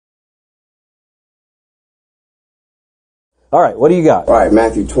All right, what do you got? All right,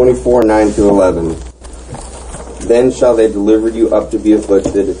 Matthew 24, 9 to 11. Then shall they deliver you up to be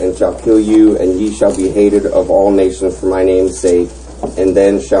afflicted, and shall kill you, and ye shall be hated of all nations for my name's sake. And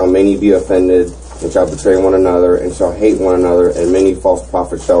then shall many be offended, and shall betray one another, and shall hate one another, and many false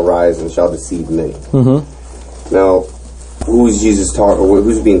prophets shall rise, and shall deceive many. Now, who's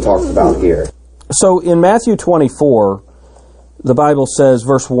being talked about here? So in Matthew 24, the Bible says,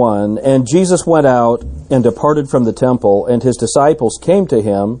 verse 1, And Jesus went out and departed from the temple, and his disciples came to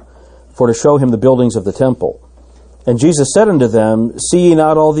him for to show him the buildings of the temple. And Jesus said unto them, See ye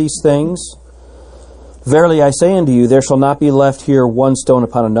not all these things? Verily I say unto you, there shall not be left here one stone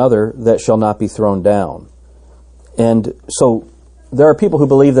upon another that shall not be thrown down. And so there are people who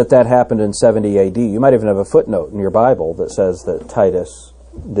believe that that happened in 70 AD. You might even have a footnote in your Bible that says that Titus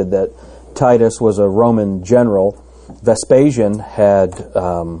did that. Titus was a Roman general. Vespasian had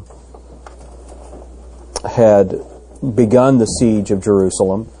begun the siege of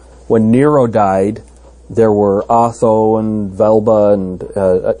Jerusalem. When Nero died, there were Otho and Velba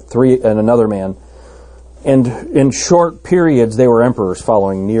and another man. And in short periods, they were emperors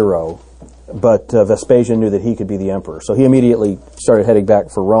following Nero. But Vespasian knew that he could be the emperor. So he immediately started heading back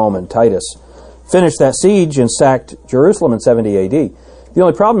for Rome, and Titus finished that siege and sacked Jerusalem in 70 AD. The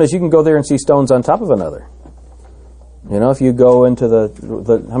only problem is you can go there and see stones on top of another. You know, if you go into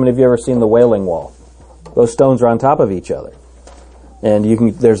how many of you ever seen the Wailing Wall? Those stones are on top of each other. And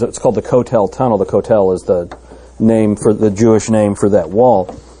it's called the Kotel Tunnel. The Kotel is the Jewish name for that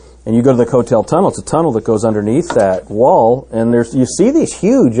wall. And you go to the Kotel Tunnel, it's a tunnel that goes underneath that wall, and you see these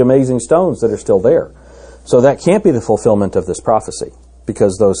huge, amazing stones that are still there. So that can't be the fulfillment of this prophecy,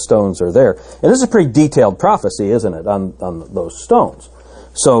 because those stones are there. And this is a pretty detailed prophecy, isn't it, on those stones.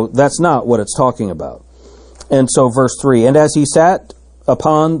 So that's not what it's talking about. And so verse 3, And as he sat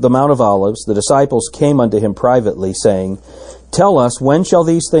upon the Mount of Olives, the disciples came unto him privately, saying, Tell us, when shall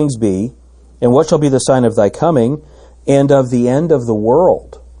these things be, and what shall be the sign of thy coming, and of the end of the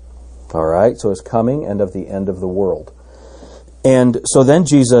world? All right, so his coming and of the end of the world. And so then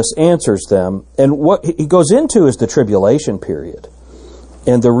Jesus answers them, and what he goes into is the tribulation period.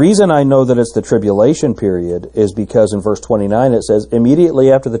 And the reason I know that it's the tribulation period is because in verse 29 it says, immediately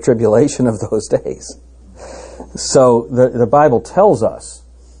after the tribulation of those days. So the Bible tells us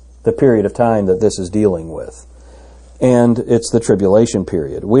the period of time that this is dealing with. And it's the tribulation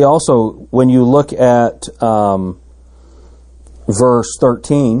period. We also, when you look at verse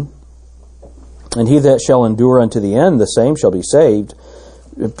 13, and he that shall endure unto the end, the same shall be saved.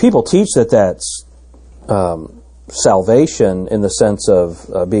 People teach that that's salvation in the sense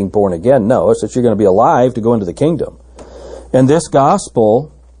of being born again. No, it's that you're going to be alive to go into the kingdom. And this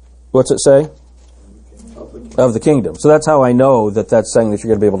gospel, what's it say? Of the kingdom. So that's how I know that that's saying that you're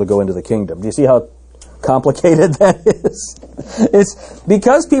going to be able to go into the kingdom. Do you see how complicated that is? It's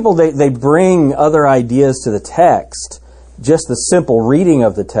because people, they bring other ideas to the text. Just the simple reading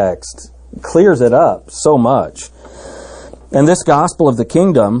of the text clears it up so much. And this gospel of the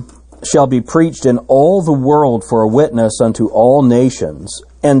kingdom shall be preached in all the world for a witness unto all nations,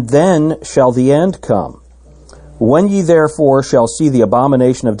 and then shall the end come. When ye therefore shall see the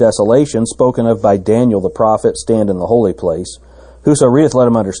abomination of desolation spoken of by Daniel the prophet stand in the holy place, whoso readeth, let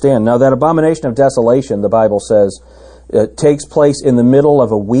him understand. Now that abomination of desolation, the Bible says, it takes place in the middle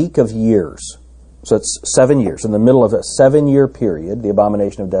of a week of years. So it's 7 years. In the middle of a 7-year period, the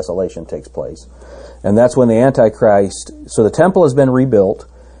abomination of desolation takes place. And that's when the Antichrist, so the temple has been rebuilt,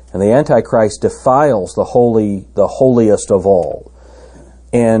 and the Antichrist defiles the holiest of all.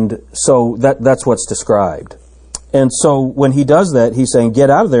 And so that's what's described. And so when he does that, he's saying, get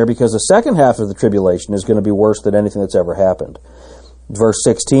out of there, because the second half of the tribulation is going to be worse than anything that's ever happened. Verse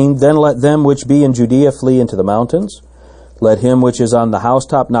 16, Then let them which be in Judea flee into the mountains. Let him which is on the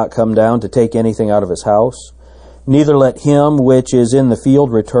housetop not come down to take anything out of his house. Neither let him which is in the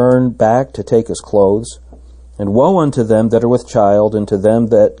field return back to take his clothes. And woe unto them that are with child, and to them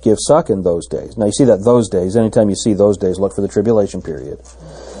that give suck in those days. Now you see that those days, anytime you see those days, look for the tribulation period.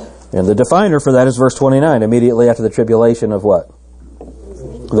 And the definer for that is verse 29, immediately after the tribulation of what?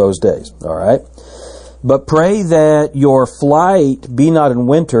 Those days. All right. But pray that your flight be not in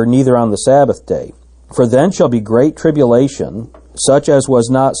winter, neither on the Sabbath day. For then shall be great tribulation, such as was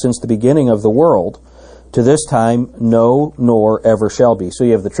not since the beginning of the world, to this time, no, nor ever shall be. So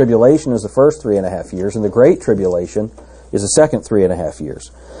you have the tribulation is the first 3.5 years, and the great tribulation is the second 3.5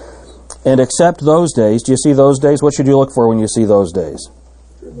 years. And except those days, do you see those days? What should you look for when you see those days?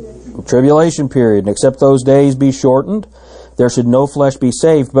 Tribulation period. And except those days be shortened, there should no flesh be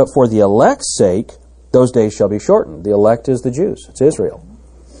saved, but for the elect's sake, those days shall be shortened. The elect is the Jews. It's Israel.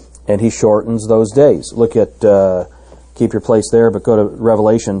 And he shortens those days. Look at keep your place there, but go to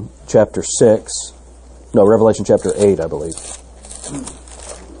Revelation chapter 6. No, Revelation chapter 8, I believe.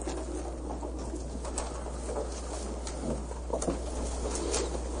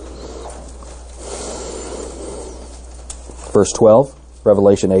 Verse 12,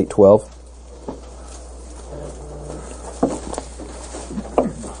 Revelation 8:12.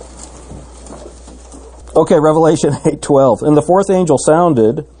 Okay, Revelation 8:12. And the fourth angel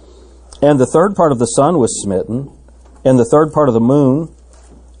sounded, and the third part of the sun was smitten, and the third part of the moon,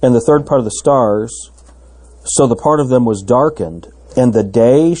 and the third part of the stars. So the part of them was darkened, and the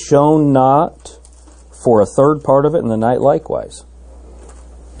day shone not for a third part of it, and the night likewise.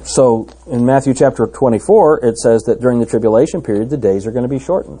 So in Matthew chapter 24, it says that during the tribulation period, the days are going to be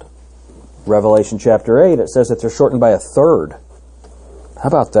shortened. Revelation chapter 8, it says that they're shortened by a third. How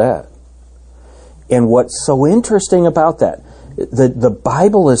about that? And what's so interesting about that, the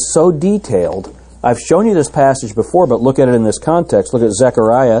Bible is so detailed. I've shown you this passage before, but look at it in this context. Look at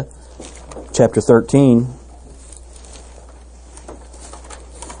Zechariah chapter 13.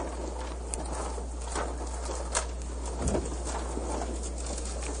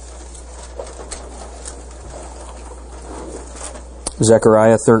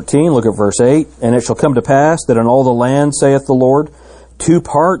 Zechariah 13, look at verse 8. And it shall come to pass that in all the land, saith the Lord, 2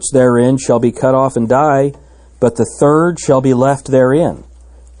 parts therein shall be cut off and die, but the third shall be left therein.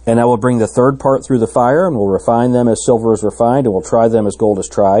 And I will bring the third part through the fire, and will refine them as silver is refined, and will try them as gold is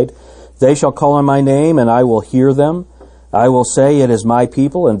tried. They shall call on my name, and I will hear them. I will say, it is my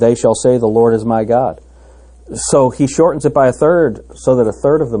people, and they shall say, the Lord is my God. So he shortens it by a third, so that a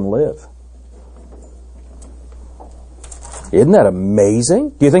third of them live. Isn't that amazing?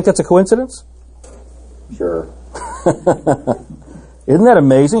 Do you think that's a coincidence? Sure. Isn't that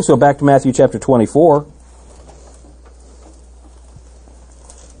amazing? So back to Matthew chapter 24.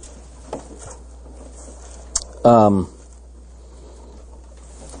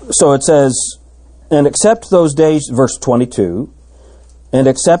 So it says, and except those days, verse 22, and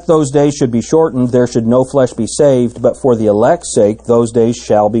except those days should be shortened, there should no flesh be saved, but for the elect's sake, those days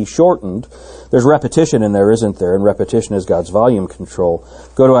shall be shortened. There's repetition in there, isn't there? And repetition is God's volume control.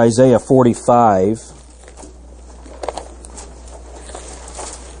 Go to Isaiah 45.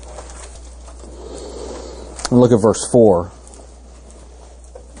 And look at verse 4.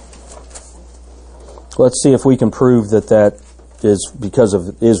 Let's see if we can prove that that is because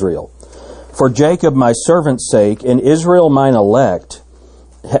of Israel. For Jacob my servant's sake, and Israel mine elect,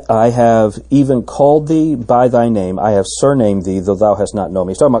 I have even called thee by thy name. I have surnamed thee, though thou hast not known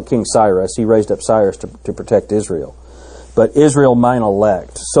me. He's talking about King Cyrus. He raised up Cyrus to protect Israel. But Israel mine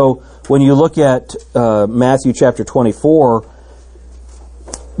elect. So when you look at Matthew chapter 24,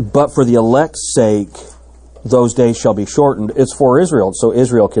 but for the elect's sake, those days shall be shortened. It's for Israel, so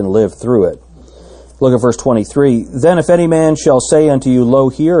Israel can live through it. Look at verse 23. Then if any man shall say unto you, Lo,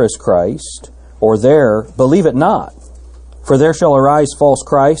 here is Christ, or there, believe it not. For there shall arise false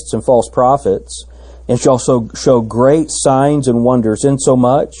Christs and false prophets, and shall show great signs and wonders,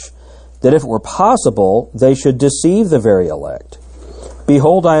 insomuch that if it were possible, they should deceive the very elect.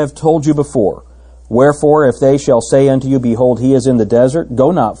 Behold, I have told you before. Wherefore, if they shall say unto you, Behold, he is in the desert,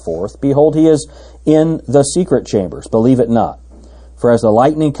 go not forth. Behold, he is in the secret chambers, believe it not. For as the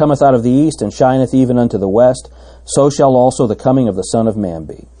lightning cometh out of the east, and shineth even unto the west, so shall also the coming of the Son of Man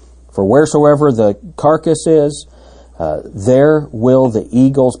be. For wheresoever the carcass is, there will the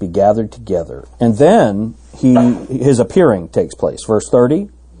eagles be gathered together. And then his appearing takes place. Verse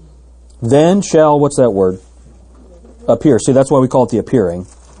 30. Then shall, what's that word? Appear. See, that's why we call it the appearing.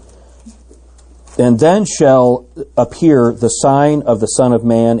 And then shall appear the sign of the Son of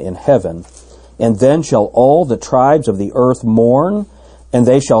Man in heaven. And then shall all the tribes of the earth mourn, and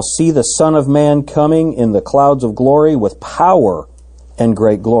they shall see the Son of Man coming in the clouds of glory with power and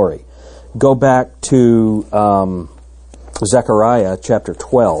great glory. Go back to Zechariah chapter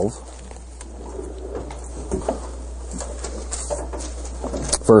 12,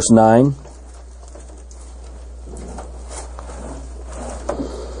 verse 9.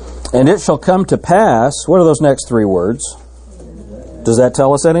 And it shall come to pass, what are those next 3 words? Does that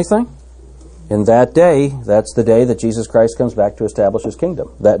tell us anything? In that day, that's the day that Jesus Christ comes back to establish His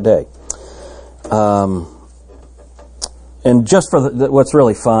kingdom, that day. And just for what's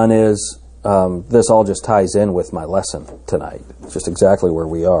really fun is, this all just ties in with my lesson tonight. It's just exactly where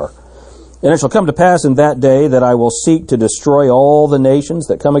we are. And it shall come to pass in that day that I will seek to destroy all the nations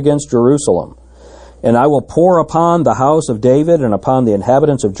that come against Jerusalem. And I will pour upon the house of David and upon the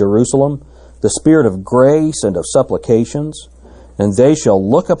inhabitants of Jerusalem the spirit of grace and of supplications. And they shall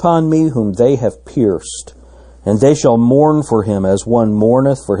look upon me whom they have pierced. And they shall mourn for him as one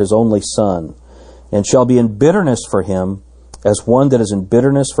mourneth for his only son. and shall be in bitterness for him, as one that is in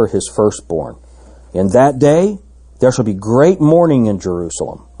bitterness for his firstborn. In that day there shall be great mourning in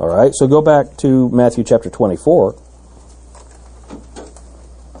Jerusalem. All right, so go back to Matthew chapter 24.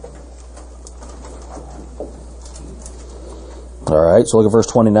 All right, so look at verse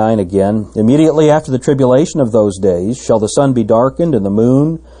 29 again. Immediately after the tribulation of those days shall the sun be darkened, and the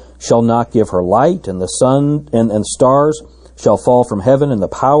moon shall not give her light, and the sun and stars shall fall from heaven, and the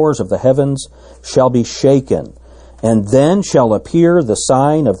powers of the heavens shall be shaken. And then shall appear the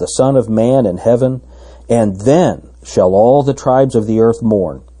sign of the Son of Man in heaven, and then shall all the tribes of the earth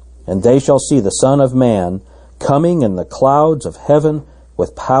mourn, and they shall see the Son of Man coming in the clouds of heaven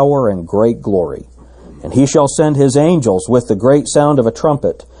with power and great glory. And he shall send his angels with the great sound of a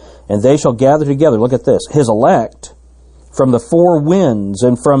trumpet, and they shall gather together, look at this, his elect from the four winds,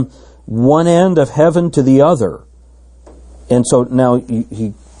 and from one end of heaven to the other. And so now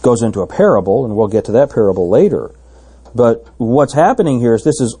he goes into a parable, and we'll get to that parable later. But what's happening here is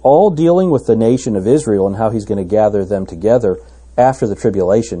this is all dealing with the nation of Israel and how he's going to gather them together after the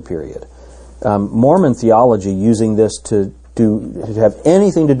tribulation period. Mormon theology using this to have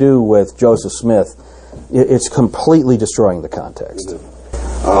anything to do with Joseph Smith, it's completely destroying the context.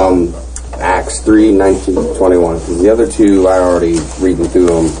 Acts 3, 19 to 21. Because the other two, I already reading through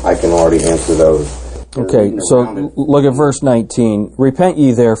them, I can already answer those. Okay, so look at verse 19. Repent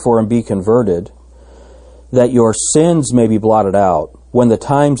ye therefore and be converted, that your sins may be blotted out, when the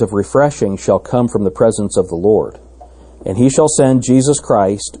times of refreshing shall come from the presence of the Lord. And he shall send Jesus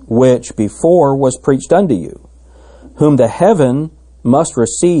Christ, which before was preached unto you, whom the heaven must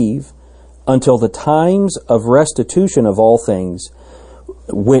receive until the times of restitution of all things,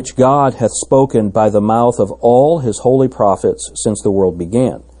 which God hath spoken by the mouth of all his holy prophets since the world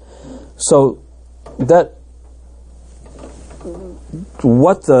began. So that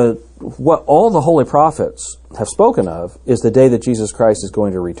what all the holy prophets have spoken of is the day that Jesus Christ is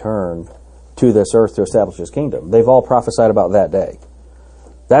going to return to this earth to establish his kingdom. They've all prophesied about that day.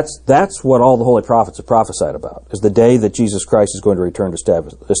 That's what all the holy prophets have prophesied about, is the day that Jesus Christ is going to return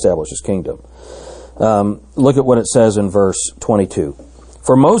to establish his kingdom. Look at what it says in verse 22.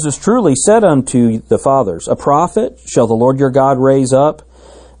 For Moses truly said unto the fathers, a prophet shall the Lord your God raise up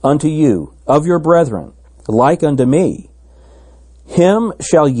unto you of your brethren, like unto me. Him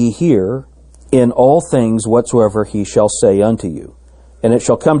shall ye hear in all things whatsoever he shall say unto you. And it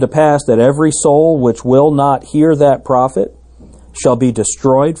shall come to pass that every soul which will not hear that prophet shall be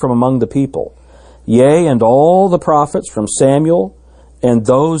destroyed from among the people. Yea, and all the prophets from Samuel and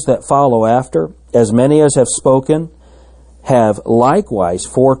those that follow after, as many as have spoken, have likewise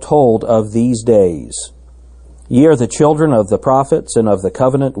foretold of these days. Ye are the children of the prophets and of the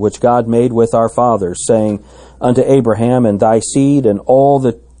covenant which God made with our fathers, saying unto Abraham, and thy seed, and all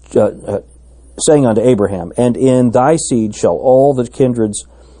the saying unto Abraham, and in thy seed shall all the kindreds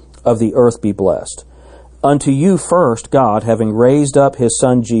of the earth be blessed. Unto you first God, having raised up his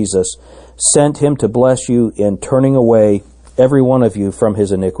Son Jesus, sent him to bless you in turning away every one of you from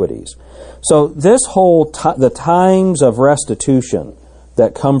his iniquities. So this whole the times of restitution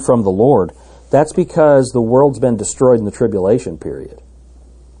that come from the Lord, that's because the world's been destroyed in the tribulation period.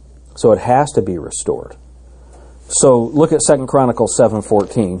 So it has to be restored. So look at 2 Chronicles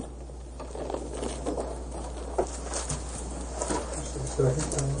 7:14.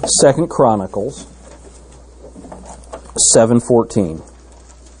 2 Chronicles 7:14.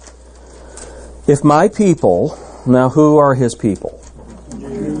 If my people, now who are his people?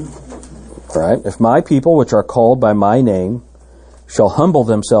 Right? If my people, which are called by my name, shall humble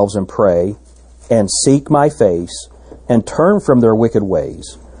themselves and pray, and seek my face, and turn from their wicked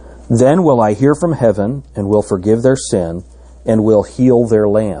ways, then will I hear from heaven, and will forgive their sin, and will heal their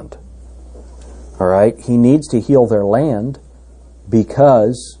land. All right? He needs to heal their land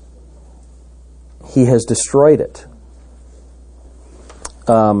because he has destroyed it.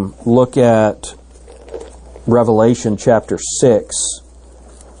 Look at Revelation chapter 6.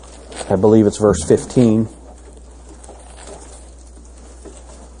 I believe it's verse 15.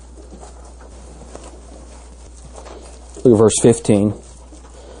 Look at verse 15.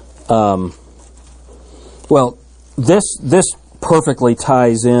 Well, this perfectly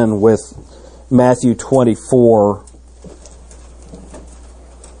ties in with Matthew 24,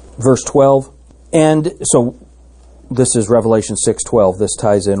 verse 12. And so this is Revelation 6:12. This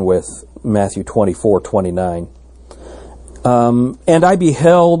ties in with Matthew 24:29. And I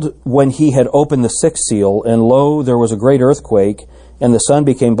beheld when he had opened the sixth seal, and lo, there was a great earthquake, and the sun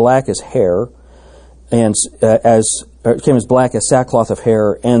became black as hair, and it became as black as sackcloth of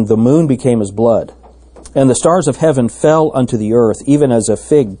hair, and the moon became as blood. And the stars of heaven fell unto the earth, even as a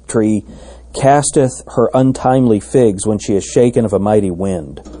fig tree casteth her untimely figs when she is shaken of a mighty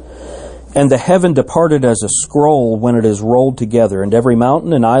wind. And the heaven departed as a scroll when it is rolled together, and every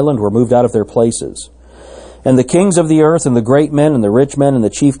mountain and island were moved out of their places. And the kings of the earth, and the great men, and the rich men, and the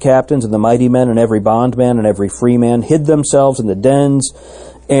chief captains, and the mighty men, and every bondman, and every free man, hid themselves in the dens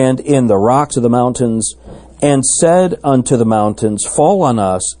and in the rocks of the mountains, and said unto the mountains, Fall on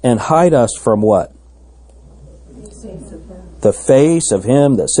us, and hide us from what? The face of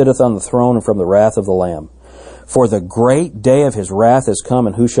him that sitteth on the throne, and from the wrath of the Lamb. For the great day of his wrath is come,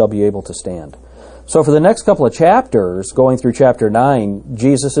 and who shall be able to stand? So for the next couple of chapters, going through chapter 9,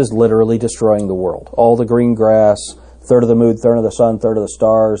 Jesus is literally destroying the world. All the green grass, third of the moon, third of the sun, third of the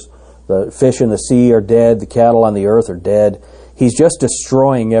stars, the fish in the sea are dead, the cattle on the earth are dead. He's just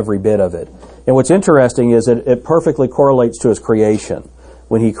destroying every bit of it. And what's interesting is that it perfectly correlates to his creation.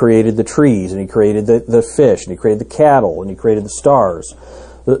 When he created the trees, and he created the fish, and he created the cattle, and he created the stars.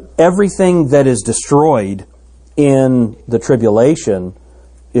 Everything that is destroyed in the tribulation,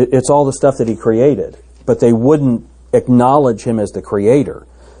 it's all the stuff that he created. But they wouldn't acknowledge him as the creator.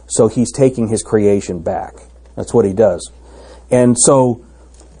 So he's taking his creation back. That's what he does. And so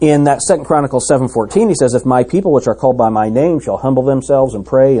in that 2 Chronicles 7:14, he says, If my people which are called by my name shall humble themselves and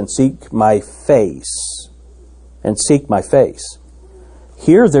pray and seek my face. And seek my face.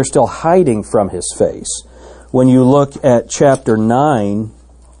 Here they're still hiding from his face. When you look at chapter 9,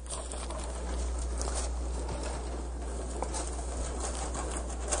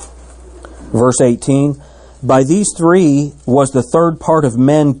 verse 18, By these three was the third part of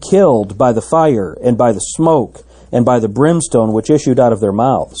men killed by the fire, and by the smoke, and by the brimstone which issued out of their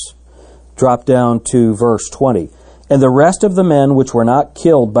mouths. Drop down to verse 20. And the rest of the men which were not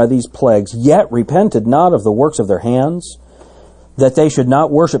killed by these plagues, yet repented not of the works of their hands, that they should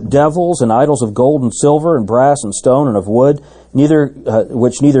not worship devils and idols of gold and silver and brass and stone and of wood,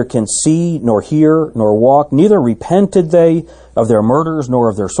 which neither can see nor hear nor walk. Neither repented they of their murders, nor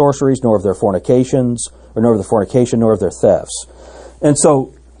of their sorceries, nor of their fornications, or nor of the fornication, nor of their thefts. And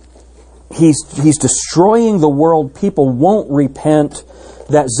so he's destroying the world. People won't repent.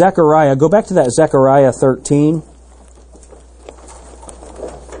 That Zechariah, go back to that Zechariah 13.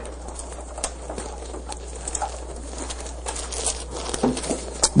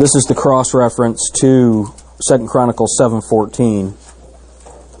 This is the cross-reference to 2 Chronicles 7:14.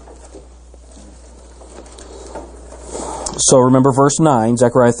 So remember verse 9,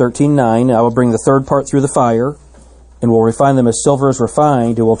 Zechariah 13:9, I will bring the third part through the fire, and will refine them as silver is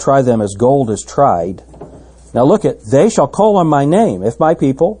refined, and will try them as gold is tried. Now look at, they shall call on my name. If my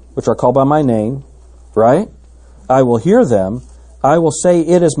people, which are called by my name, right? I will hear them. I will say,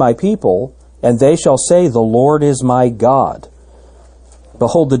 it is my people, and they shall say, the Lord is my God.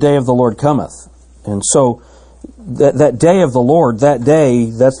 Behold, the day of the Lord cometh. And so that day of the Lord, that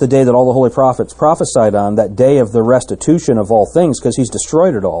day, that's the day that all the holy prophets prophesied on, that day of the restitution of all things, because he's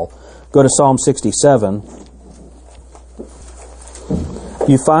destroyed it all. Go to Psalm 67.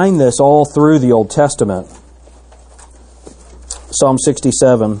 You find this all through the Old Testament. Psalm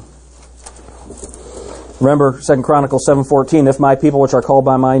 67. Remember 2 Chronicles 7:14, if my people which are called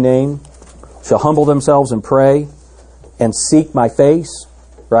by my name shall humble themselves and pray and seek my face,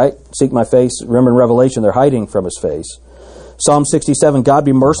 right? Seek my face. Remember in Revelation, they're hiding from his face. Psalm 67, God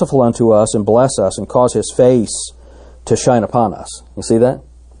be merciful unto us and bless us and cause his face to shine upon us. You see that?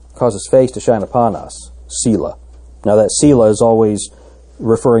 Cause his face to shine upon us. Selah. Now that Selah is always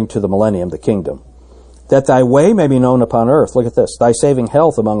referring to the millennium, the kingdom. That thy way may be known upon earth. Look at this. Thy saving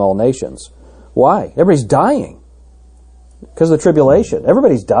health among all nations. Why? Everybody's dying. Because of the tribulation.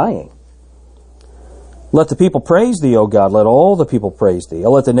 Everybody's dying. Let the people praise thee, O God. Let all the people praise thee.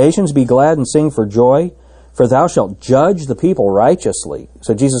 Let the nations be glad and sing for joy, for thou shalt judge the people righteously.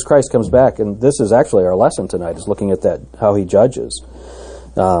 So Jesus Christ comes back, and this is actually our lesson tonight, is looking at that, how he judges,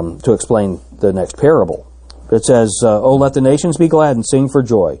 to explain the next parable. It says, O let the nations be glad and sing for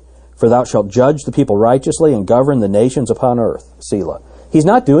joy, for thou shalt judge the people righteously and govern the nations upon earth. Selah. He's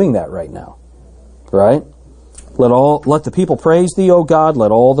not doing that right now. Right? Let the people praise thee, O God.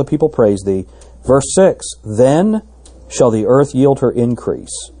 Let all the people praise thee. Verse 6, then shall the earth yield her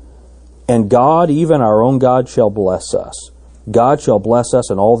increase, and God, even our own God, shall bless us. God shall bless us,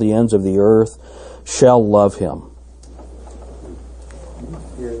 and all the ends of the earth shall love him.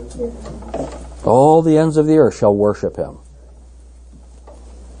 All the ends of the earth shall worship him.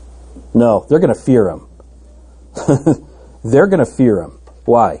 No, they're going to fear him. They're going to fear him.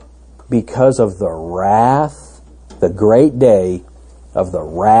 Why? Because of the wrath, the great day of the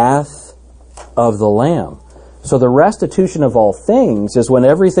wrath of the Lamb. So the restitution of all things is when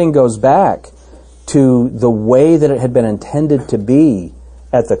everything goes back to the way that it had been intended to be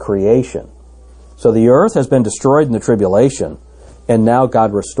at the creation. So the earth has been destroyed in the tribulation, and now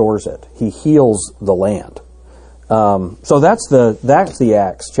God restores it. He heals the land. So that's the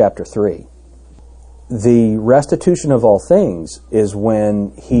Acts chapter 3. The restitution of all things is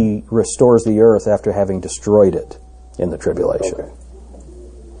when he restores the earth after having destroyed it in the tribulation. Okay.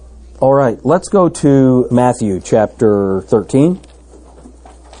 All right, let's go to Matthew chapter 13.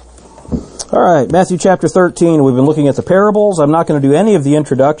 All right, Matthew chapter 13. We've been looking at the parables. I'm not going to do any of the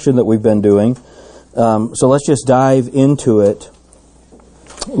introduction that we've been doing. So let's just dive into it.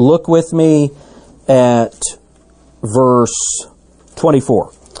 Look with me at verse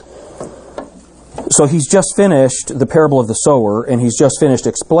 24. So he's just finished the parable of the sower, and he's just finished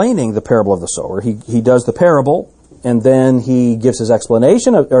explaining the parable of the sower. He does the parable, and then he gives his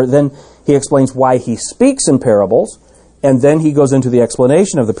explanation, or then he explains why he speaks in parables, and then he goes into the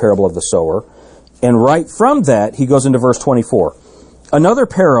explanation of the parable of the sower. And right from that, he goes into verse 24. Another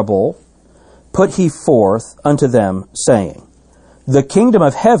parable put he forth unto them, saying, The kingdom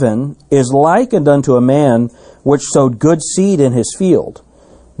of heaven is likened unto a man which sowed good seed in his field.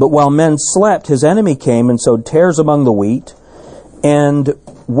 But while men slept, his enemy came and sowed tares among the wheat, and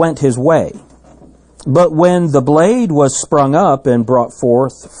went his way. But when the blade was sprung up and brought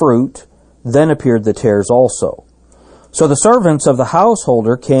forth fruit, then appeared the tares also. So the servants of the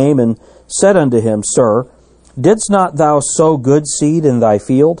householder came and said unto him, Sir, didst not thou sow good seed in thy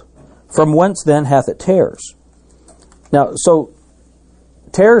field? From whence then hath it tares? Now, so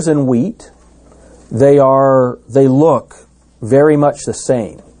tares and wheat, they look very much the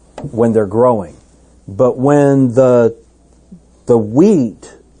same when they're growing. But when the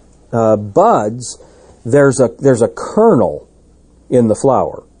wheat buds, there's a kernel in the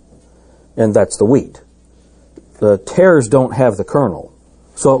flower, and that's the wheat. The tares don't have the kernel,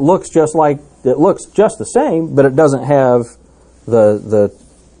 so it looks just the same, but it doesn't have the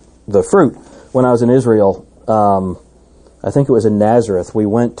fruit. When I was in Israel, I think it was in Nazareth, we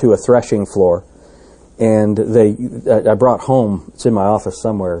went to a threshing floor, and I brought home, it's in my office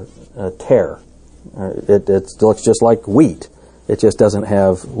somewhere, a tare. It looks just like wheat. It just doesn't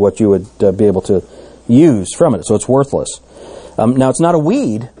have what you would be able to use from it, so it's worthless. Now, it's not a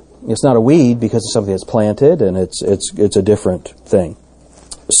weed. It's not a weed because it's something that's planted, and it's a different thing.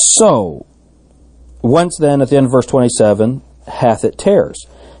 So, whence then, at the end of verse 27, hath it tares?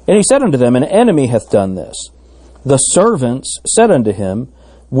 And he said unto them, An enemy hath done this. The servants said unto him,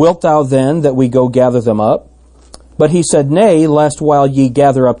 Wilt thou then that we go gather them up? But he said, Nay, lest while ye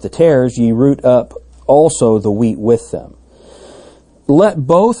gather up the tares, ye root up also the wheat with them. Let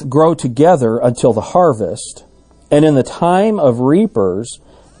both grow together until the harvest, and in the time of reapers,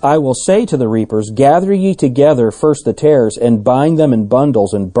 I will say to the reapers, Gather ye together first the tares, and bind them in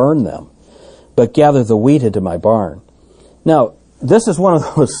bundles, and burn them, but gather the wheat into my barn. Now, this is one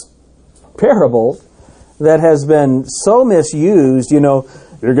of those parables that has been so misused. You're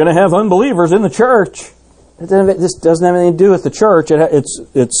going to have unbelievers in the church. This doesn't have anything to do with the church.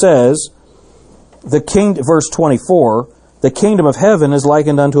 It says, verse 24, the kingdom of heaven is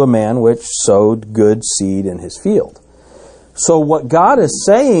likened unto a man which sowed good seed in his field. So what God is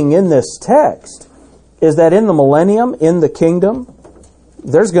saying in this text is that in the millennium, in the kingdom,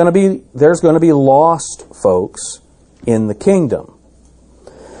 there's going to be lost folks in the kingdom.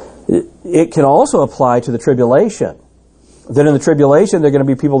 It can also apply to the tribulation. That in the tribulation, there are going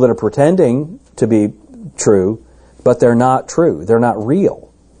to be people that are pretending to be true, but they're not true. They're not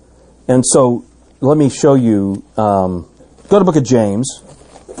real. And so, let me show you, go to the book of James.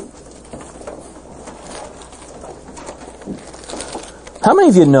 How many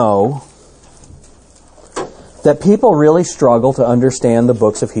of you know that people really struggle to understand the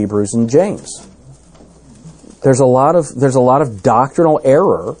books of Hebrews and James? There's a lot of doctrinal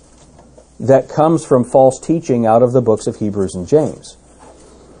error that comes from false teaching out of the books of Hebrews and James.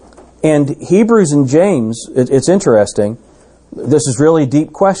 And Hebrews and James, it's interesting. This is really a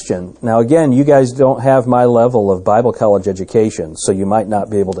deep question. Now again, you guys don't have my level of Bible college education, so you might not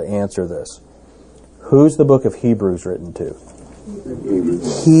be able to answer this. Who's the book of Hebrews written to?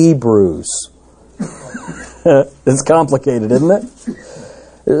 Hebrews. It's complicated, isn't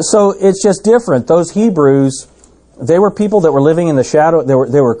it? So it's just different. Those Hebrews, they were people that were living in the shadow.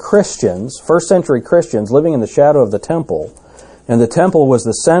 They were Christians, first century Christians, living in the shadow of the temple. And the temple was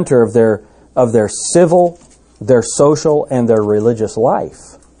the center of their civil, their social, and their religious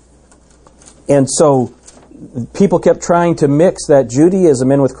life. And so people kept trying to mix that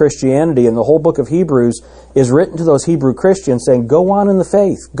Judaism in with Christianity, and the whole book of Hebrews is written to those Hebrew Christians saying, go on in the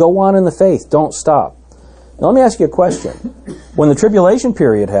faith, go on in the faith, don't stop. Now let me ask you a question. When the tribulation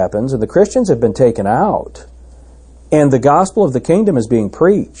period happens and the Christians have been taken out and the gospel of the kingdom is being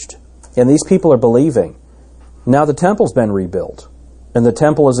preached, and these people are believing. Now the temple's been rebuilt, and the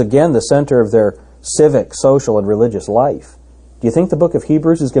temple is again the center of their civic, social, and religious life. Do you think the book of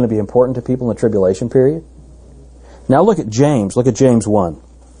Hebrews is going to be important to people in the tribulation period? Now look at James. Look at James 1,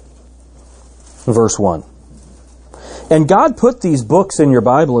 verse 1. And God put these books in your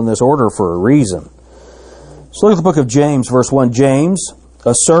Bible in this order for a reason. So look at the book of James, verse 1. James,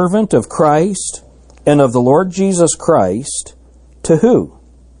 a servant of Christ and of the Lord Jesus Christ, to who?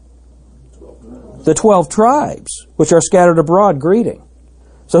 The 12 tribes, which are scattered abroad, greeting.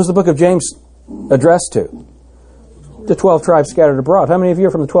 So who's the book of James addressed to? The 12 tribes scattered abroad. How many of you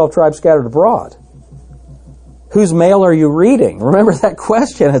are from the 12 tribes scattered abroad? Whose mail are you reading? Remember that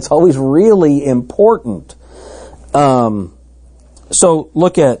question. It's always really important. So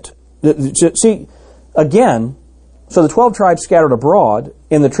look at, see, again, so the 12 tribes scattered abroad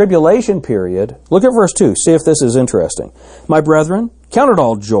in the tribulation period. Look at verse 2. See if this is interesting. My brethren, count it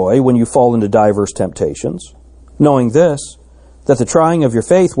all joy when you fall into diverse temptations, knowing this, that the trying of your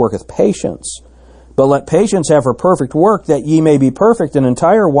faith worketh patience. But let patience have her perfect work, that ye may be perfect and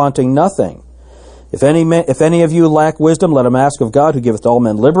entire, wanting nothing. If any of you lack wisdom, let him ask of God, who giveth to all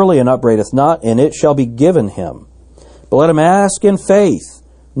men liberally, and upbraideth not, and it shall be given him. But let him ask in faith,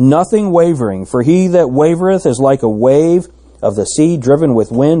 nothing wavering. For he that wavereth is like a wave of the sea, driven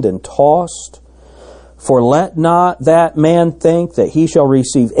with wind and tossed. For let not that man think that he shall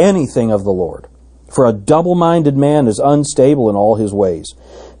receive anything of the Lord. For a double-minded man is unstable in all his ways.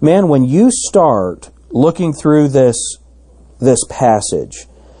 Man, when you start looking through this passage,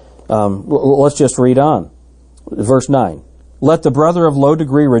 let's just read on. Verse 9. Let the brother of low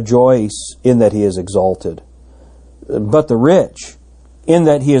degree rejoice in that he is exalted, but the rich in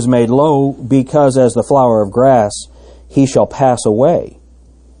that he is made low, because as the flower of grass he shall pass away.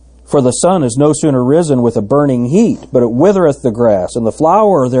 For the sun is no sooner risen with a burning heat, but it withereth the grass, and the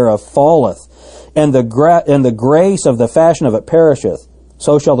flower thereof falleth, and the grace of the fashion of it perisheth.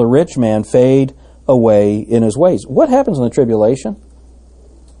 So shall the rich man fade away in his ways. What happens in the tribulation?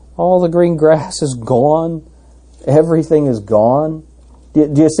 All the green grass is gone. Everything is gone. Do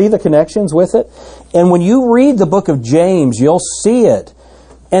you see the connections with it? And when you read the book of James, you'll see it.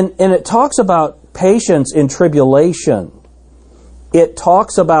 And it talks about patience in tribulation. It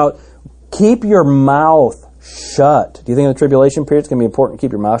talks about keep your mouth shut. Do you think in the tribulation period it's going to be important to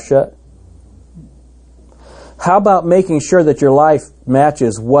keep your mouth shut? How about making sure that your life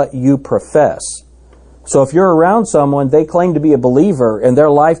matches what you profess? So if you're around someone, they claim to be a believer, and their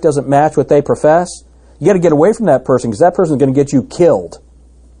life doesn't match what they profess, you got to get away from that person, because that person is going to get you killed.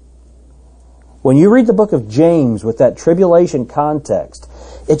 When you read the book of James with that tribulation context,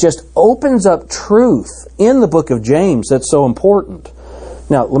 it just opens up truth in the book of James that's so important.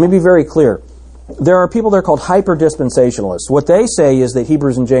 Now, let me be very clear. There are people there called hyper-dispensationalists. What they say is that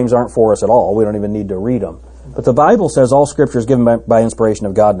Hebrews and James aren't for us at all. We don't even need to read them. But the Bible says all Scripture is given by inspiration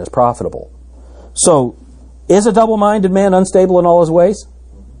of God and is profitable. So, is a double-minded man unstable in all his ways?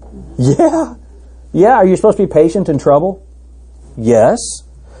 Yeah. Yeah, are you supposed to be patient in trouble? Yes.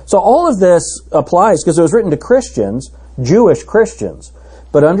 So all of this applies because it was written to Christians, Jewish Christians.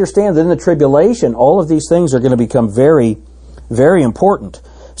 But understand that in the tribulation, all of these things are going to become very, very important.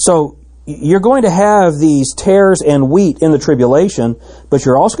 So you're going to have these tares and wheat in the tribulation, but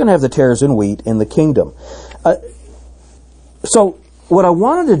you're also going to have the tares and wheat in the kingdom. So what I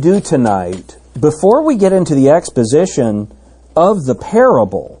wanted to do tonight, before we get into the exposition of the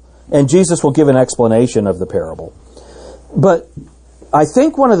parable, and Jesus will give an explanation of the parable, but I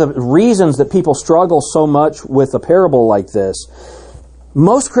think one of the reasons that people struggle so much with a parable like this,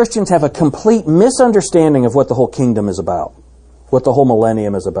 most Christians have a complete misunderstanding of what the whole kingdom is about, what the whole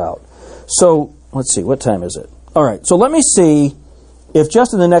millennium is about. So, let's see, what time is it? All right, so let me see if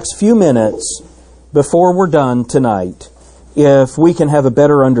just in the next few minutes, before we're done tonight, if we can have a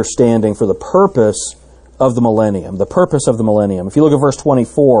better understanding for the purpose of the millennium, the purpose of the millennium. If you look at verse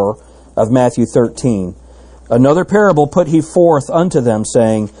 24 of Matthew 13, another parable put he forth unto them,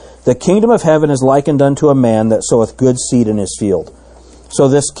 saying, the kingdom of heaven is likened unto a man that soweth good seed in his field. So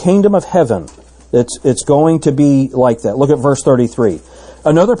this kingdom of heaven, it's going to be like that. Look at verse 33.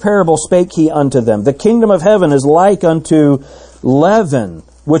 Another parable spake he unto them, the kingdom of heaven is like unto leaven,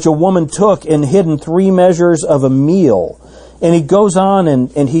 which a woman took and hid in 3 measures of a meal. And he goes on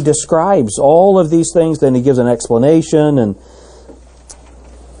and he describes all of these things, then he gives an explanation. And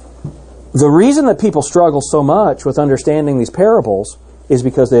the reason that people struggle so much with understanding these parables is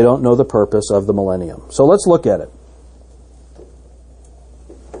because they don't know the purpose of the millennium. So let's look at it.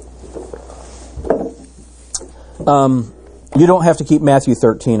 You don't have to keep Matthew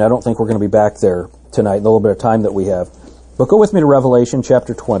 13. I don't think we're going to be back there tonight in the little bit of time that we have. But go with me to Revelation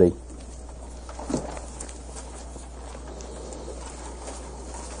chapter 20.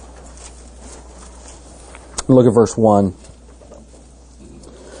 Look at verse 1.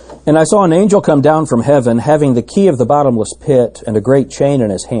 And I saw an angel come down from heaven, having the key of the bottomless pit and a great chain in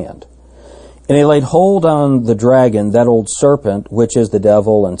his hand. And he laid hold on the dragon, that old serpent, which is the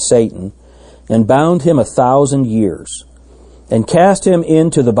devil and Satan, and bound him 1,000 years, and cast him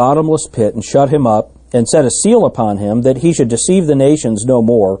into the bottomless pit, and shut him up, and set a seal upon him, that he should deceive the nations no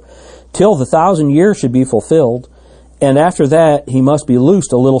more, till the 1,000 years should be fulfilled, and after that he must be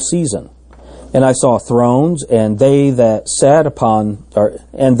loosed a little season. And I saw thrones, and they sat upon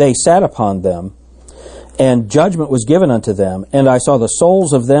them, and judgment was given unto them. And I saw the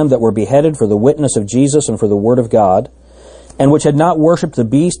souls of them that were beheaded for the witness of Jesus and for the word of God, and which had not worshipped the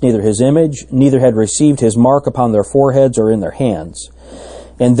beast, neither his image, neither had received his mark upon their foreheads or in their hands.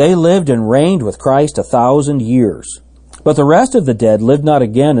 And they lived and reigned with Christ 1,000 years. But the rest of the dead lived not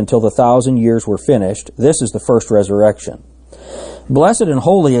again until the 1,000 years were finished. This is the first resurrection. Blessed and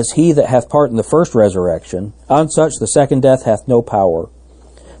holy is he that hath part in the first resurrection. On such the second death hath no power.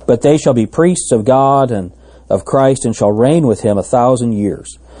 But they shall be priests of God and of Christ, and shall reign with him 1,000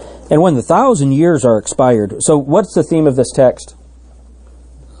 years. And when the 1,000 years are expired... So what's the theme of this text?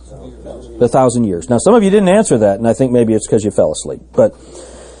 The 1,000 years. Now some of you didn't answer that, and I think maybe it's because you fell asleep. But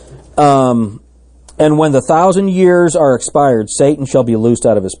and when the 1,000 years are expired, Satan shall be loosed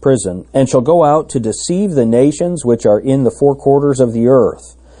out of his prison, and shall go out to deceive the nations which are in the four quarters of the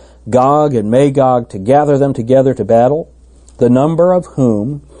earth, Gog and Magog, to gather them together to battle, the number of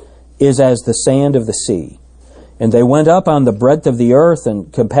whom is as the sand of the sea. And they went up on the breadth of the earth,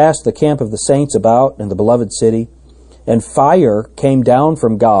 and compassed the camp of the saints about in the beloved city. And fire came down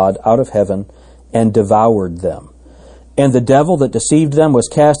from God out of heaven, and devoured them. And the devil that deceived them was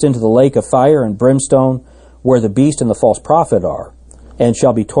cast into the lake of fire and brimstone, where the beast and the false prophet are, and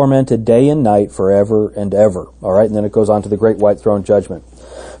shall be tormented day and night forever and ever. All right, and then it goes on to the great white throne judgment.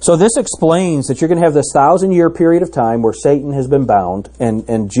 So this explains that you're going to have this 1,000-year period of time where Satan has been bound,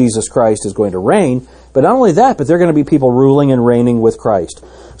 and Jesus Christ is going to reign. But not only that, but they're going to be people ruling and reigning with Christ.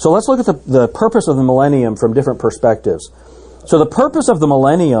 So let's look at the purpose of the millennium from different perspectives. So the purpose of the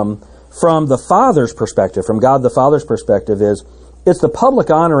millennium from the Father's perspective, from God the Father's perspective, is it's the public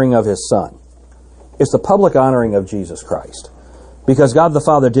honoring of His Son. It's the public honoring of Jesus Christ. Because God the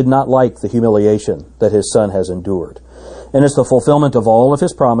Father did not like the humiliation that His Son has endured. And it's the fulfillment of all of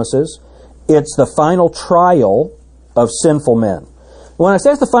His promises. It's the final trial of sinful men. When I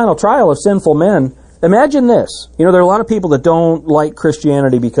say it's the final trial of sinful men, imagine this. You know, there are a lot of people that don't like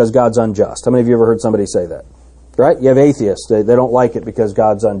Christianity because God's unjust. How many of you ever heard somebody say that? Right? You have atheists. They don't like it because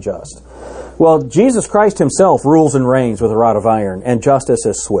God's unjust. Well, Jesus Christ Himself rules and reigns with a rod of iron, and justice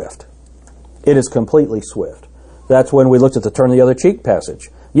is swift. It is completely swift. That's when we looked at the turn the other cheek passage.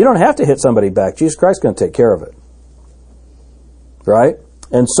 You don't have to hit somebody back. Jesus Christ is going to take care of it. Right?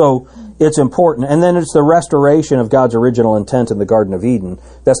 And so it's important. And then it's the restoration of God's original intent in the Garden of Eden.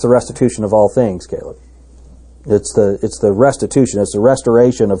 That's the restitution of all things, Caleb. It's the restitution. It's the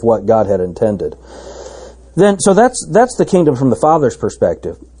restoration of what God had intended. So that's the kingdom from the Father's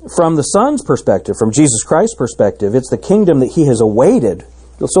perspective. From the Son's perspective, from Jesus Christ's perspective, it's the kingdom that He has awaited.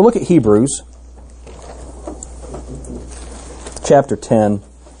 So look at Hebrews chapter 10.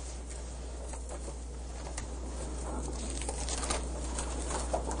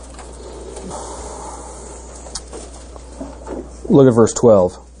 Look at verse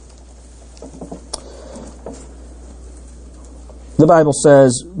 12. The Bible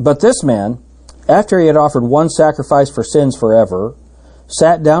says, "But this man, after he had offered one sacrifice for sins forever,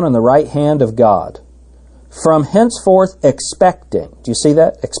 sat down on the right hand of God, from henceforth expecting." Do you see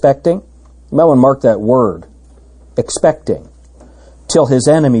that? Expecting? You might want to mark that word. Expecting. "Till his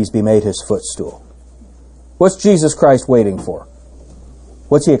enemies be made his footstool." What's Jesus Christ waiting for?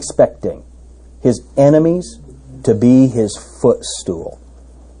 What's He expecting? His enemies to be His footstool.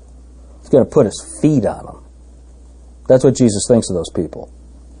 He's going to put His feet on them. That's what Jesus thinks of those people.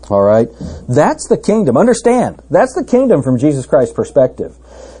 All right? That's the kingdom. Understand, that's the kingdom from Jesus Christ's perspective.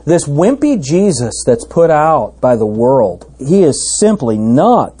 This wimpy Jesus that's put out by the world, He is simply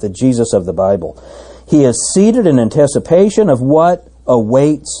not the Jesus of the Bible. He is seated in anticipation of what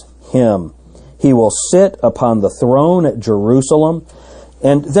awaits Him. He will sit upon the throne at Jerusalem.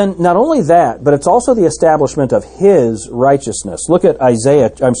 And then not only that, but it's also the establishment of His righteousness. Look at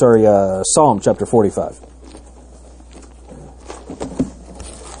Psalm chapter 45.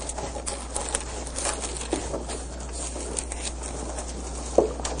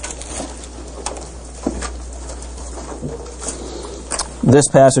 This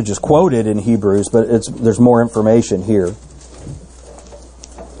passage is quoted in Hebrews, but there's more information here.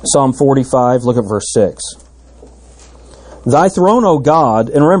 Psalm 45, look at verse 6. "Thy throne, O God,"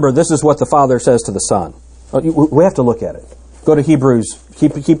 and remember, this is what the Father says to the Son. We have to look at it. Go to Hebrews.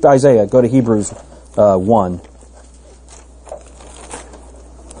 Keep Isaiah. Go to Hebrews 1.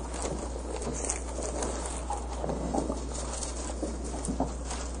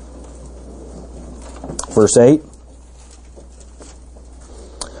 Verse 8.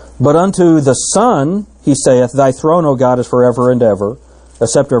 But unto the Son, he saith, Thy throne, O God, is forever and ever. A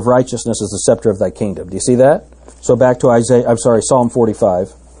scepter of righteousness is the scepter of thy kingdom. Do you see that? So back to Psalm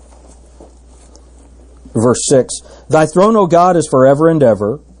 45. Verse 6. Thy throne, O God, is forever and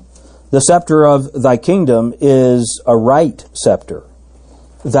ever. The scepter of thy kingdom is a right scepter.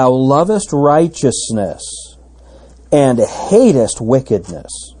 Thou lovest righteousness and hatest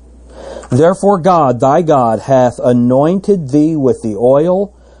wickedness. Therefore God, thy God, hath anointed thee with the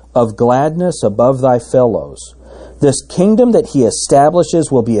oil of gladness above thy fellows. This kingdom that he establishes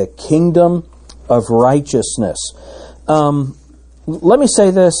will be a kingdom of righteousness. Let me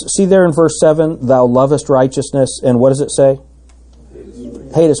say this. See there in verse 7, thou lovest righteousness, and what does it say?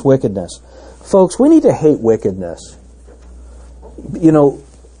 Hatest wickedness. Folks, we need to hate wickedness. You know,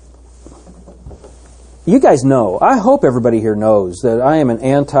 you guys know, I hope everybody here knows that I am an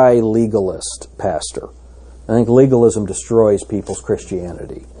anti-legalist pastor. I think legalism destroys people's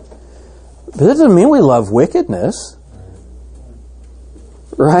Christianity. But that doesn't mean we love wickedness.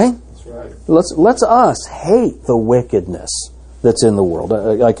 Right? That's right. Let's us hate the wickedness that's in the world.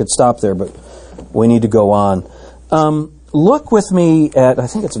 I could stop there, but we need to go on. Look with me at, I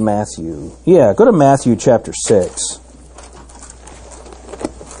think it's Matthew. Yeah, go to Matthew chapter 6.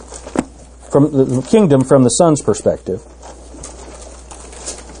 From the kingdom from the Son's perspective.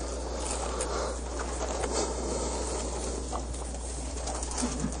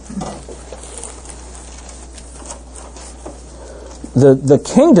 The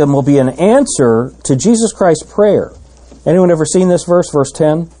kingdom will be an answer to Jesus Christ's prayer. Anyone ever seen this verse, verse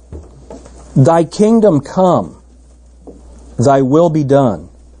 10? Thy kingdom come, thy will be done,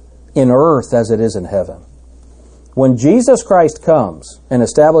 in earth as it is in heaven. When Jesus Christ comes and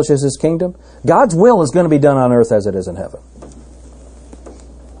establishes his kingdom, God's will is going to be done on earth as it is in heaven.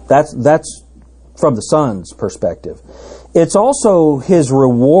 That's from the Son's perspective. It's also his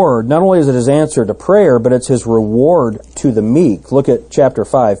reward. Not only is it his answer to prayer, but it's his reward to the meek. Look at chapter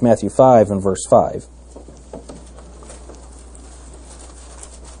 5, Matthew 5 and verse 5.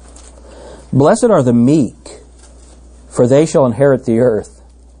 Blessed are the meek, for they shall inherit the earth.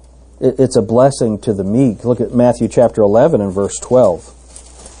 It's a blessing to the meek. Look at Matthew chapter 11 and verse 12.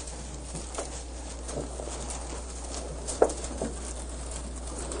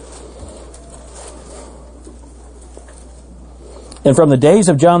 And from the days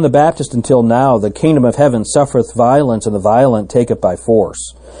of John the Baptist until now, the kingdom of heaven suffereth violence, and the violent take it by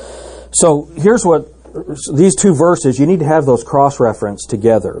force. So here's what, these two verses, you need to have those cross-referenced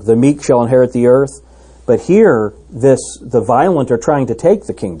together. The meek shall inherit the earth, but here, the violent are trying to take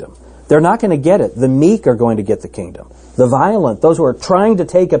the kingdom. They're not going to get it. The meek are going to get the kingdom. The violent, those who are trying to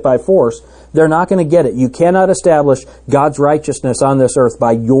take it by force, they're not going to get it. You cannot establish God's righteousness on this earth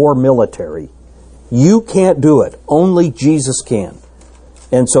by your military. You can't do it. Only Jesus can.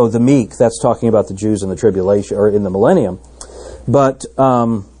 And so the meek, that's talking about the Jews in the tribulation, or in the millennium. But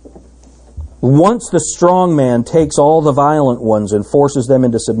once the strong man takes all the violent ones and forces them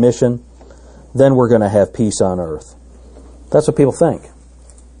into submission, then we're going to have peace on earth. That's what people think.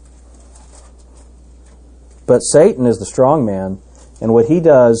 But Satan is the strong man, and what he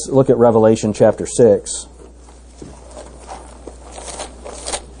does, look at Revelation chapter 6.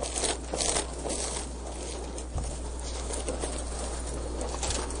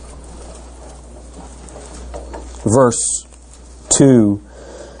 Verse 2.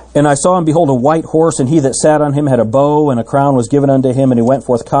 And I saw and behold a white horse, and he that sat on him had a bow, and a crown was given unto him, and he went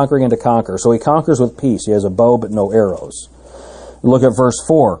forth conquering and to conquer. So he conquers with peace. He has a bow but no arrows. Look at verse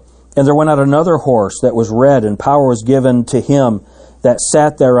 4. And there went out another horse that was red, and power was given to him that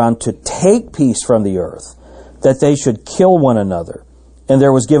sat thereon to take peace from the earth, that they should kill one another. And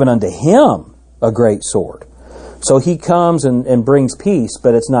there was given unto him a great sword. So he comes and brings peace,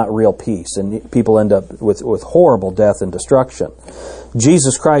 but it's not real peace, and people end up with horrible death and destruction.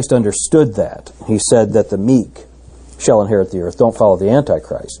 Jesus Christ understood that. He said that the meek shall inherit the earth. Don't follow the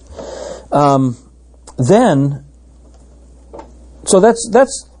Antichrist. So that's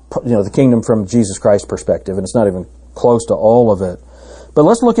the kingdom from Jesus Christ's perspective, and it's not even close to all of it. But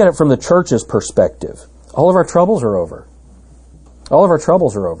let's look at it from the church's perspective. All of our troubles are over. All of our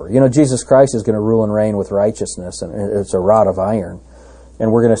troubles are over. Jesus Christ is going to rule and reign with righteousness, and it's a rod of iron.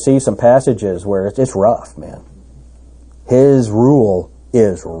 And we're going to see some passages where it's rough, man. His rule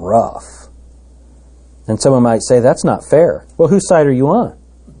is rough. And someone might say, that's not fair. Well, whose side are you on?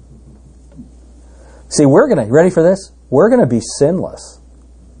 See, ready for this? We're going to be sinless.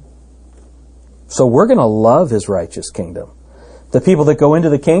 So we're going to love His righteous kingdom. The people that go into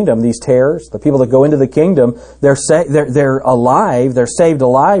the kingdom, these tares, the people that go into the kingdom, they're alive, they're saved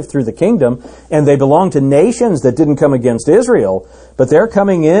alive through the kingdom, and they belong to nations that didn't come against Israel, but they're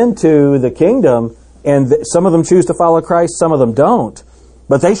coming into the kingdom, and some of them choose to follow Christ, some of them don't.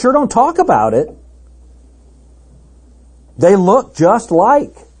 But they sure don't talk about it. They look just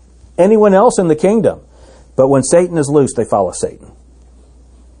like anyone else in the kingdom. But when Satan is loose, they follow Satan.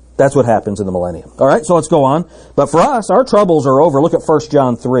 That's what happens in the millennium. All right, so let's go on. But for us, our troubles are over. Look at 1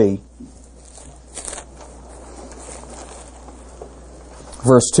 John 3.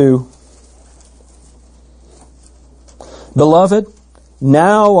 Verse 2. Beloved,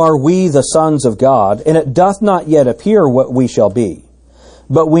 now are we the sons of God, and it doth not yet appear what we shall be.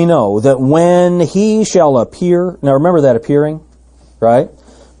 But we know that when He shall appear... Now remember that appearing, right?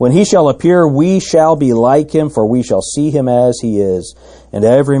 When He shall appear, we shall be like Him, for we shall see Him as He is. And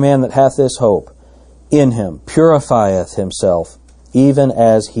every man that hath this hope in Him purifieth himself, even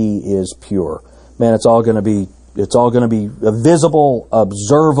as He is pure. Man, it's all going to be visible,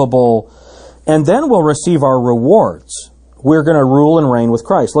 observable, and then we'll receive our rewards. We're going to rule and reign with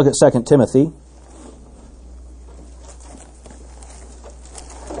Christ. Look at 2 Timothy.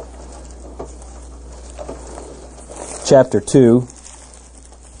 Chapter 2.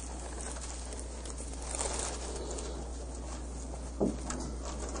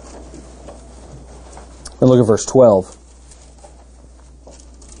 And look at verse 12.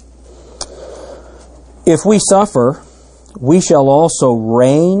 If we suffer, we shall also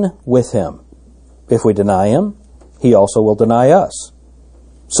reign with Him. If we deny Him, He also will deny us.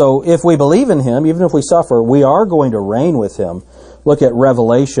 So if we believe in Him, even if we suffer, we are going to reign with Him. Look at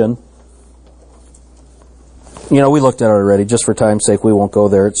Revelation. We looked at it already. Just for time's sake, we won't go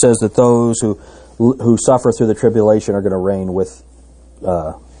there. It says that those who suffer through the tribulation are going to reign with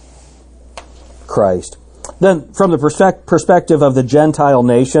Christ. Then, from the perspective of the Gentile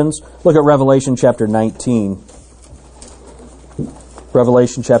nations, look at Revelation chapter 19.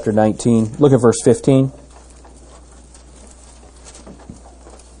 Revelation chapter 19. Look at verse 15.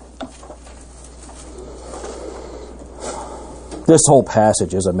 This whole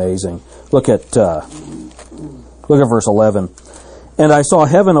passage is amazing. Look at verse 11. And I saw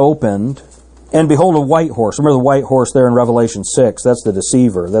heaven opened, and behold a white horse. Remember the white horse there in Revelation 6? That's the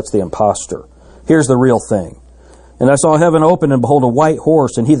deceiver. That's the imposter. Here's the real thing. And I saw heaven open, and behold a white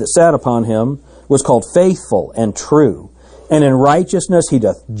horse, and he that sat upon him was called Faithful and True. And in righteousness he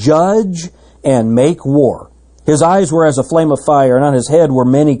doth judge and make war. His eyes were as a flame of fire, and on his head were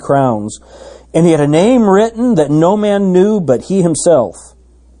many crowns. And he had a name written that no man knew but he himself.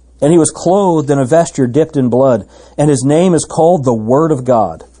 And he was clothed in a vesture dipped in blood, and his name is called the Word of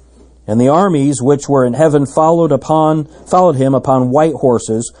God. And the armies which were in heaven followed him upon white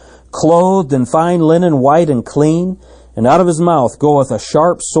horses, clothed in fine linen, white and clean, and out of his mouth goeth a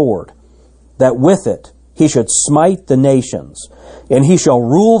sharp sword, that with it he should smite the nations, and he shall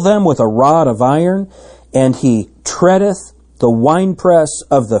rule them with a rod of iron, and he treadeth the winepress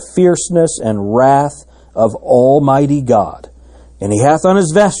of the fierceness and wrath of Almighty God. And he hath on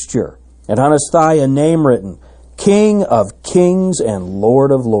his vesture and on his thigh a name written, King of Kings and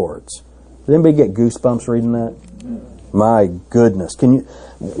Lord of Lords. Did anybody get goosebumps reading that? My goodness.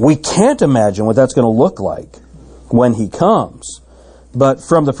 We can't imagine what that's going to look like when he comes. But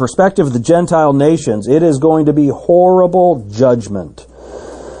from the perspective of the Gentile nations, it is going to be horrible judgment.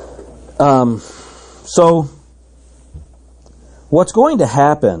 So, what's going to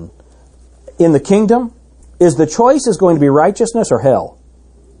happen in the kingdom is the choice is going to be righteousness or hell.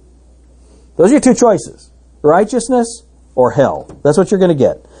 Those are your two choices. Righteousness or hell. That's what you're going to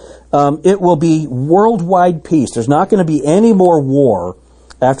get. It will be worldwide peace. There's not going to be any more war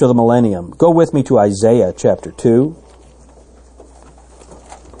after the millennium. Go with me to Isaiah chapter 2.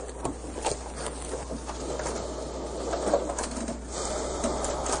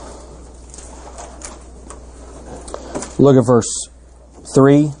 Look at verse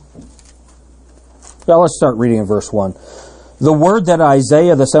 3. Well, let's start reading in verse 1. The word that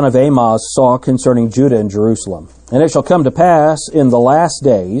Isaiah the son of Amoz saw concerning Judah and Jerusalem. And it shall come to pass in the last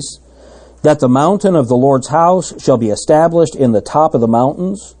days that the mountain of the Lord's house shall be established in the top of the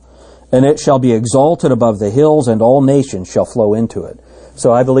mountains, and it shall be exalted above the hills, and all nations shall flow into it.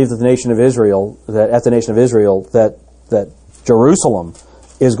 So I believe that at the nation of Israel, that Jerusalem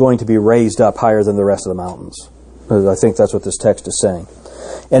is going to be raised up higher than the rest of the mountains. I think that's what this text is saying.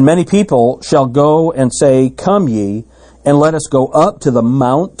 And many people shall go and say, Come ye, and let us go up to the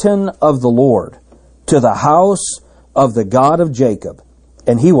mountain of the Lord, to the house of the God of Jacob,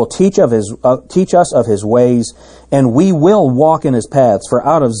 And he will teach us of his ways, and we will walk in his paths. For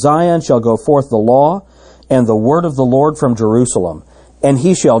out of Zion shall go forth the law, and the word of the Lord from Jerusalem. And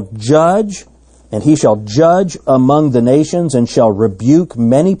he shall judge among the nations, and shall rebuke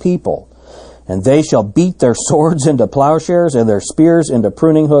many people. And they shall beat their swords into plowshares, and their spears into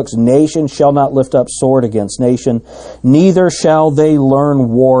pruning hooks. Nation shall not lift up sword against nation, neither shall they learn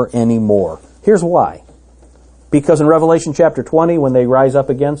war anymore. Here's why. Because in Revelation chapter 20, when they rise up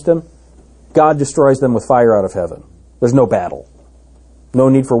against him, God destroys them with fire out of heaven. There's no battle. No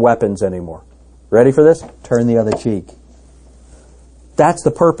need for weapons anymore. Ready for this? Turn the other cheek. That's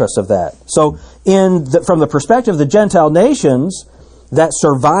the purpose of that. So from the perspective of the Gentile nations that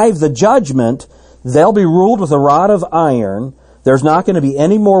survive the judgment, they'll be ruled with a rod of iron. There's not going to be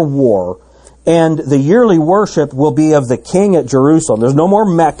any more war. And the yearly worship will be of the king at Jerusalem. There's no more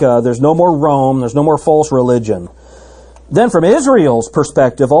Mecca. There's no more Rome. There's no more false religion. Then from Israel's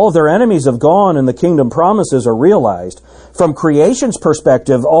perspective, all of their enemies have gone and the kingdom promises are realized. From creation's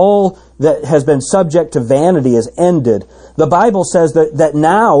perspective, all that has been subject to vanity is ended. The Bible says that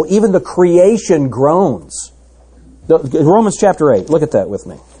now even the creation groans. Romans chapter 8. Look at that with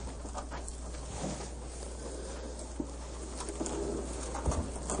me.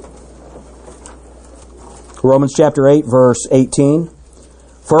 Romans chapter 8, verse 18.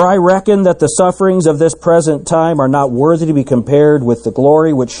 For I reckon that the sufferings of this present time are not worthy to be compared with the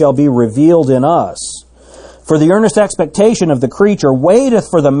glory which shall be revealed in us. For the earnest expectation of the creature waiteth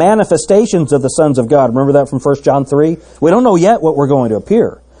for the manifestations of the sons of God. Remember that from 1 John 3? We don't know yet what we're going to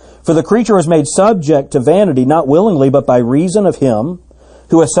appear. For the creature was made subject to vanity, not willingly, but by reason of him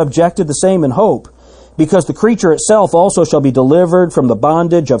who has subjected the same in hope. Because the creature itself also shall be delivered from the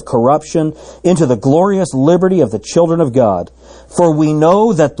bondage of corruption into the glorious liberty of the children of God. For we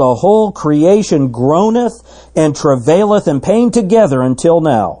know that the whole creation groaneth and travaileth in pain together until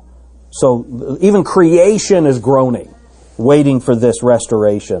now. So even creation is groaning, waiting for this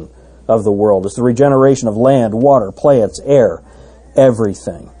restoration of the world. It's the regeneration of land, water, plants, air,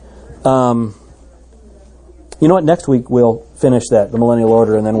 everything. You know what? Next week we'll finish the millennial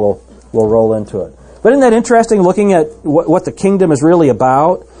order, and then we'll roll into it. But isn't that interesting, looking at what the kingdom is really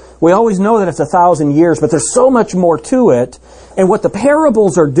about? We always know that it's 1,000 years, but there's so much more to it. And what the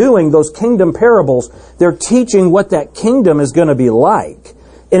parables are doing, those kingdom parables, they're teaching what that kingdom is going to be like.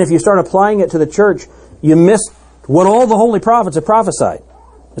 And if you start applying it to the church, you miss what all the holy prophets have prophesied.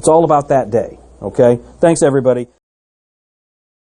 It's all about that day. Okay? Thanks, everybody.